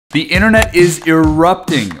The internet is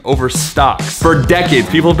erupting over stocks. For decades,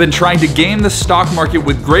 people have been trying to game the stock market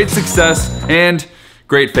with great success and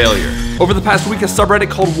great failure. Over the past week, a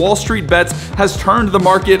subreddit called Wall Street Bets has turned the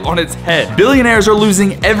market on its head. Billionaires are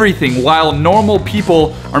losing everything while normal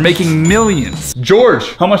people are making millions.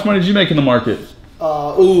 George, how much money did you make in the market?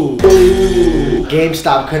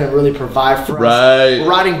 GameStop couldn't really provide for us. We're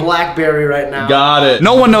riding BlackBerry right now. Got it.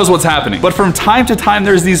 No one knows what's happening. But from time to time,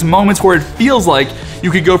 there's these moments where it feels like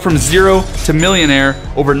you could go from zero to millionaire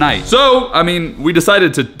overnight. So, I mean, we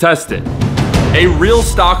decided to test it. A real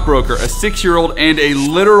stockbroker, a 6-year-old, and a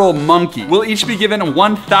literal monkey will each be given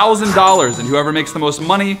 $1,000, and whoever makes the most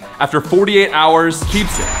money after 48 hours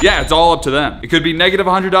keeps it. Yeah, it's all up to them. It could be negative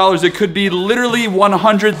 $100, it could be literally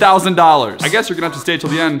 $100,000. I guess you're gonna have to stay till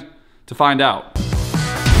the end to find out.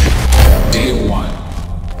 Day 1.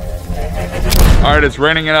 All right, it's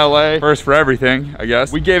raining in LA. First for everything, I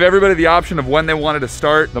guess. We gave everybody the option of when they wanted to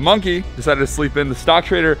start. The monkey decided to sleep in. The stock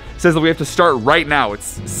trader says that we have to start right now.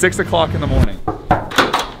 It's 6 o'clock in the morning.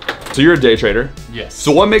 So you're a day trader? Yes.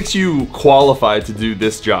 So what makes you qualified to do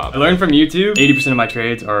this job? I learned from YouTube, 80% of my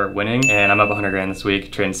trades are winning, and I'm up 100 grand this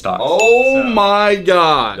week trading stocks. Oh my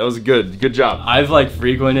God. That was good. Good job. I've like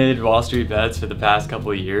frequented Wall Street Bets for the past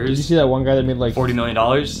couple of years. Did you see that one guy that made like $40 million?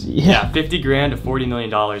 Yeah, 50 grand to $40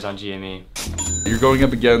 million on GME. You're going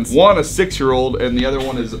up against one, a 6-year-old, and the other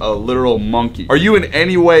one is a literal monkey. Are you in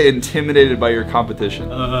any way intimidated by your competition?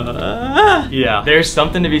 Yeah. There's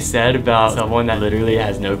something to be said about someone that literally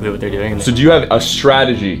has no clue what they're doing. So do you have a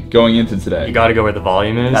strategy going into today? You gotta go where the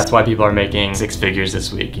volume is. That's why people are making 6 figures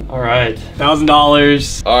this week. All right,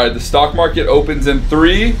 $1,000. All right, the stock market opens in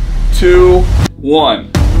 3, 2,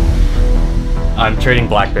 1. I'm trading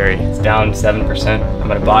BlackBerry. It's down 7%. I'm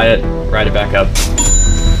gonna buy it, ride it back up.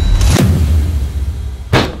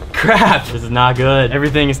 Crap, this is not good.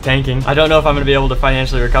 Everything is tanking. I don't know if I'm gonna be able to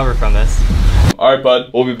financially recover from this. All right,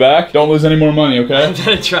 bud, we'll be back. Don't lose any more money, okay? I'm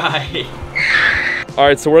gonna try. All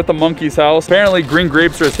right, so we're at the monkey's house. Apparently green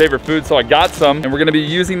grapes are his favorite food, so I got some, and we're gonna be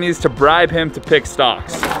using these to bribe him to pick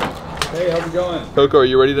stocks. Hey, how's it going? Coco, are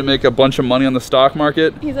you ready to make a bunch of money on the stock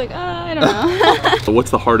market? He's like, I don't know. So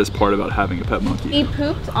what's the hardest part about having a pet monkey? He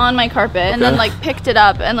pooped on my carpet and then like picked it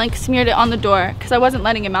up and like smeared it on the door because I wasn't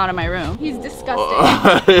letting him out of my room. He's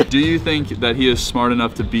disgusting. Do you think that he is smart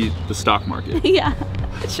enough to beat the stock market? Yeah,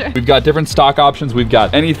 sure. We've got different stock options. We've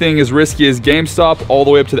got anything as risky as GameStop all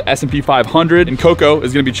the way up to the S&P 500. And Coco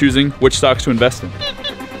is gonna be choosing which stocks to invest in.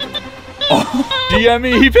 DM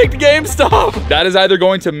me, he picked GameStop. That is either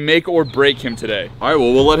going to make or break him today. All right,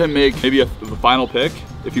 well, we'll let him make maybe the final pick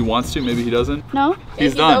if he wants to. Maybe he doesn't. No,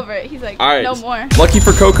 he's done. Over it. He's like, all right. No more. Lucky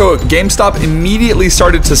for Coco, GameStop immediately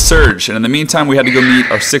started to surge. And in the meantime, we had to go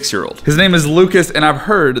meet our 6-year-old. His name is Lucas, and I've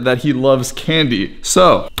heard that he loves candy.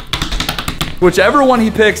 So, whichever one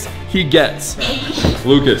he picks, he gets.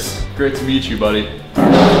 Lucas, great to meet you, buddy.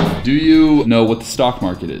 Do you know what the stock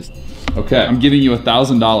market is? Okay, I'm giving you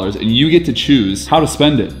 $1,000 and you get to choose how to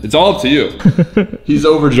spend it. It's all up to you. He's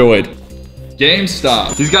overjoyed.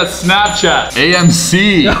 GameStop. He's got Snapchat.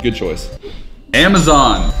 AMC. Good choice.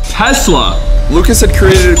 Amazon. Tesla. Lucas had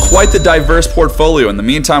created quite the diverse portfolio. In the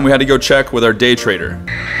meantime, we had to go check with our day trader.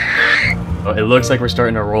 Oh, it looks like we're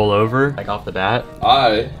starting to roll over, like off the bat.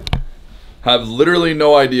 I have literally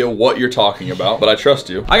no idea what you're talking about, but I trust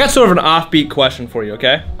you. I got sort of an offbeat question for you,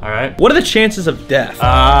 okay? All right. What are the chances of death?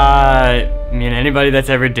 I mean, anybody that's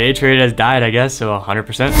ever day traded has died, I guess, so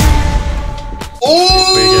 100%.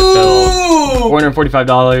 Oh!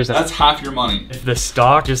 $445. That's half your money. If the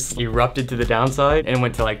stock just erupted to the downside and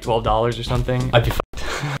went to like $12 or something, I'd be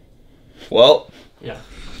fucked. Well. Yeah.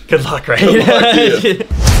 Good luck, right? Good luck to you.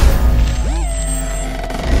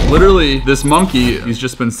 Literally, this monkey, he's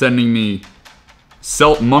just been sending me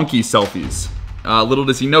monkey selfies. Little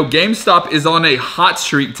does he know, GameStop is on a hot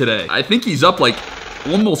streak today. I think he's up like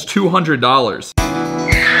almost $200.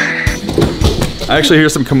 I actually hear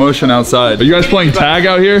some commotion outside. Are you guys playing tag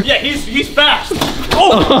out here? Yeah, he's fast.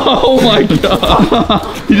 Oh my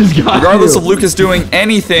God. He just got Regardless of Lucas doing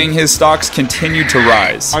anything, his stocks continue to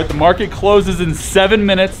rise. All right, the market closes in 7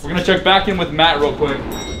 minutes. We're gonna check back in with Matt real quick.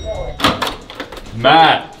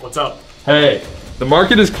 Matt. What's up? Hey, the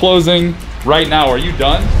market is closing right now. Are you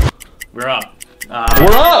done? We're up. We're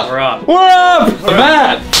up! We're up. We're up!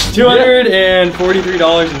 Matt!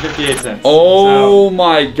 $243.58. Oh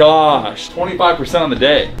my gosh. 25% on the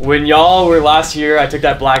day. When y'all were last year, I took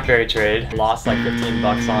that BlackBerry trade. Lost like 15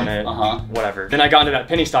 bucks on it. Whatever. Then I got into that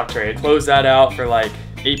penny stock trade. Closed that out for like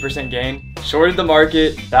 8% gain. Shorted the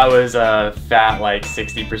market. That was a fat like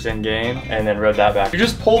 60% gain. And then rode that back. You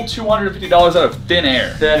just pulled $250 out of thin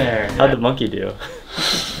air. Thin air. How'd the monkey do?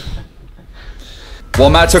 While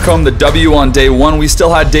Matt took home the W on day 1, we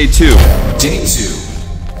still had day 2. Day 2.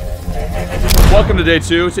 Welcome to day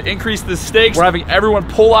 2. To increase the stakes, we're having everyone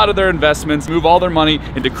pull out of their investments, move all their money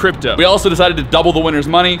into crypto. We also decided to double the winner's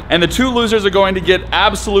money, and the 2 losers are going to get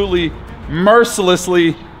absolutely,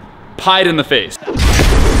 mercilessly pied in the face.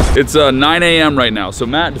 It's 9 a.m. right now, so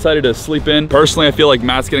Matt decided to sleep in. Personally, I feel like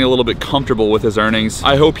Matt's getting a little bit comfortable with his earnings.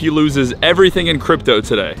 I hope he loses everything in crypto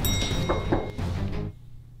today.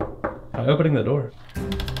 I'm opening the door.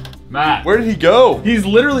 Matt, where did he go? He's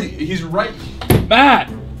right. Matt,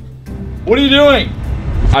 what are you doing?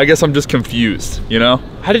 I guess I'm just confused, you know?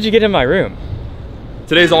 How did you get in my room?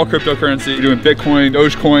 Today's all cryptocurrency. We're doing Bitcoin,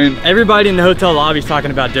 Dogecoin. Everybody in the hotel lobby is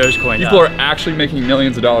talking about Dogecoin. People are actually making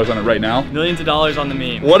millions of dollars on it right now. Millions of dollars on the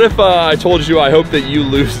meme. What if I told you I hope that you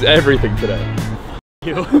lose everything today?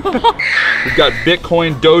 We've got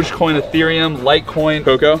Bitcoin, Dogecoin, Ethereum, Litecoin,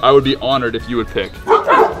 Coco. I would be honored if you would pick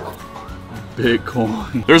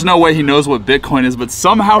Bitcoin. There's no way he knows what Bitcoin is, but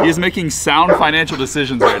somehow he's making sound financial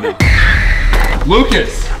decisions right now.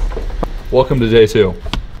 Lucas, welcome to day 2.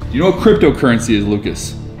 You know what cryptocurrency is,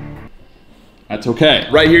 Lucas? That's okay.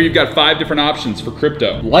 Right here, you've got 5 different options for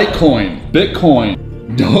crypto. Litecoin, Bitcoin,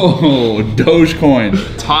 Dogecoin.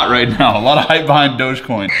 It's hot right now. A lot of hype behind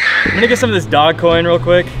Dogecoin. I'm gonna get some of this dog coin real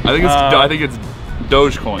quick. I think it's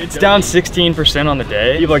Dogecoin. It's down 16% on the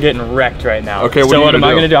day. People are getting wrecked right now. Okay, so what am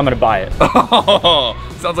I gonna do? I'm gonna buy it. Oh,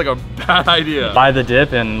 sounds like a bad idea. Buy the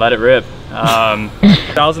dip and let it rip.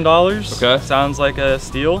 $1,000. Okay. Sounds like a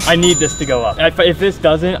steal. I need this to go up. If this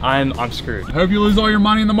doesn't, I'm screwed. I hope you lose all your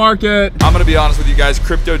money in the market. I'm gonna be honest with you guys.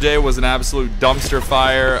 Crypto day was an absolute dumpster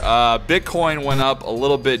fire. Bitcoin went up a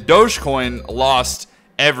little bit. Dogecoin lost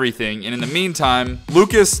everything, and in the meantime,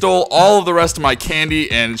 Lucas stole all of the rest of my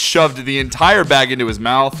candy and shoved the entire bag into his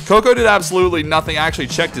mouth. Coco did absolutely nothing. I actually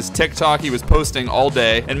checked his TikTok. He was posting all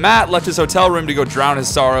day, and Matt left his hotel room to go drown his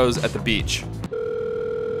sorrows at the beach.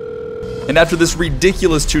 And after this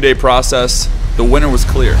ridiculous 2-day process, the winner was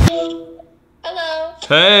clear. Hello.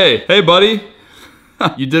 Hey buddy.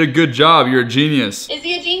 You did a good job. You're a genius. Is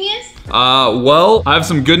he a genius? Well, I have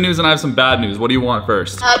some good news and I have some bad news. What do you want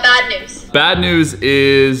first? Bad news. Bad news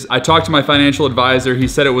is I talked to my financial advisor. He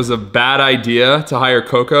said it was a bad idea to hire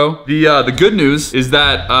Coco. The good news is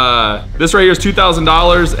that this right here is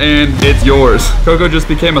 $2,000 and it's yours. Coco just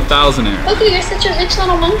became a thousandaire. Coco, you're such a rich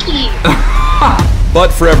little monkey.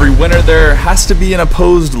 But for every winner, there has to be an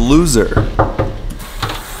opposed loser.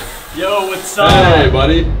 Yo, what's up? Hey,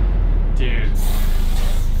 buddy. Dude.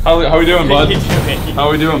 How we doing, bud? What are you doing? How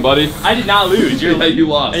we doing, buddy? I did not lose. Yeah, you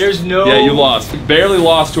lost. There's no... Yeah, you lost. You barely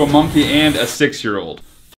lost to a monkey and a 6-year-old.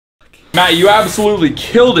 Matt, you absolutely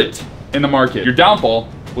killed it in the market. Your downfall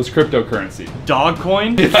was cryptocurrency. Dog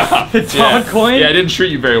coin? Yeah. The dog coin? Yeah, it didn't treat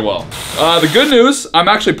you very well. The good news, I'm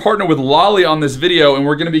actually partnered with Lolly on this video, and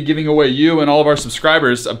we're gonna be giving away you and all of our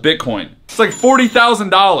subscribers a Bitcoin. It's like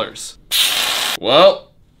 $40,000. Well,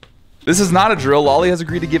 this is not a drill. Lolly has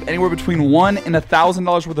agreed to give anywhere between $1,000 and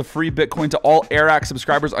 $1,000 worth of free Bitcoin to all Airrack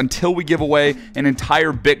subscribers until we give away an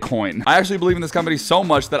entire Bitcoin. I actually believe in this company so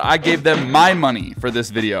much that I gave them my money for this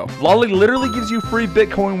video. Lolly literally gives you free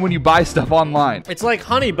Bitcoin when you buy stuff online. It's like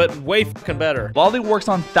honey, but way fucking better. Lolly works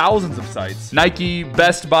on thousands of sites. Nike,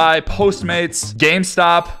 Best Buy, Postmates,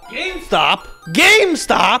 GameStop. GameStop?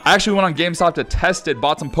 GameStop? I actually went on GameStop to test it,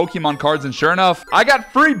 bought some Pokemon cards, and sure enough, I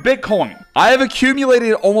got free Bitcoin. I have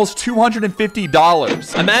accumulated almost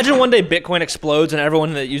 $250. Imagine one day Bitcoin explodes and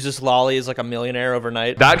everyone that uses Lolly is like a millionaire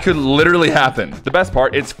overnight. That could literally happen. The best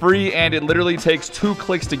part, it's free and it literally takes 2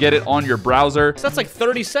 clicks to get it on your browser. So that's like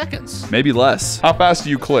 30 seconds. Maybe less. How fast do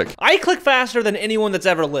you click? I click faster than anyone that's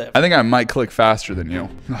ever lived. I think I might click faster than you.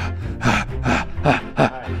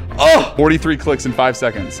 Oh! 43 clicks in 5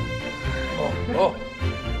 seconds. Oh.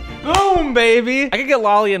 Boom, baby. I could get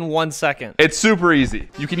Lolly in 1 second. It's super easy.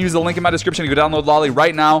 You can use the link in my description to go download Lolly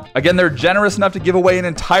right now. Again, they're generous enough to give away an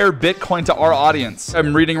entire Bitcoin to our audience.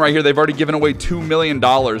 I'm reading right here, they've already given away $2 million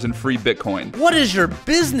in free Bitcoin. What is your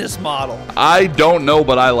business model? I don't know,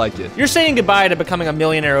 but I like it. You're saying goodbye to becoming a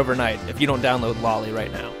millionaire overnight if you don't download Lolly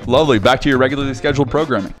right now. Lovely, back to your regularly scheduled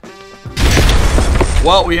programming.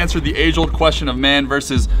 Well, we answered the age-old question of man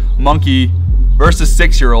versus monkey versus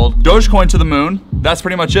 6-year-old. Dogecoin to the moon. That's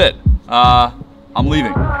pretty much it. I'm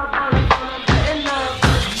leaving.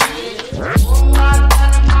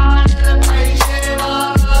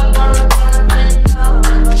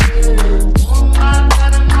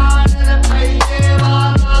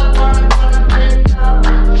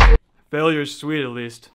 Failure's sweet, at least.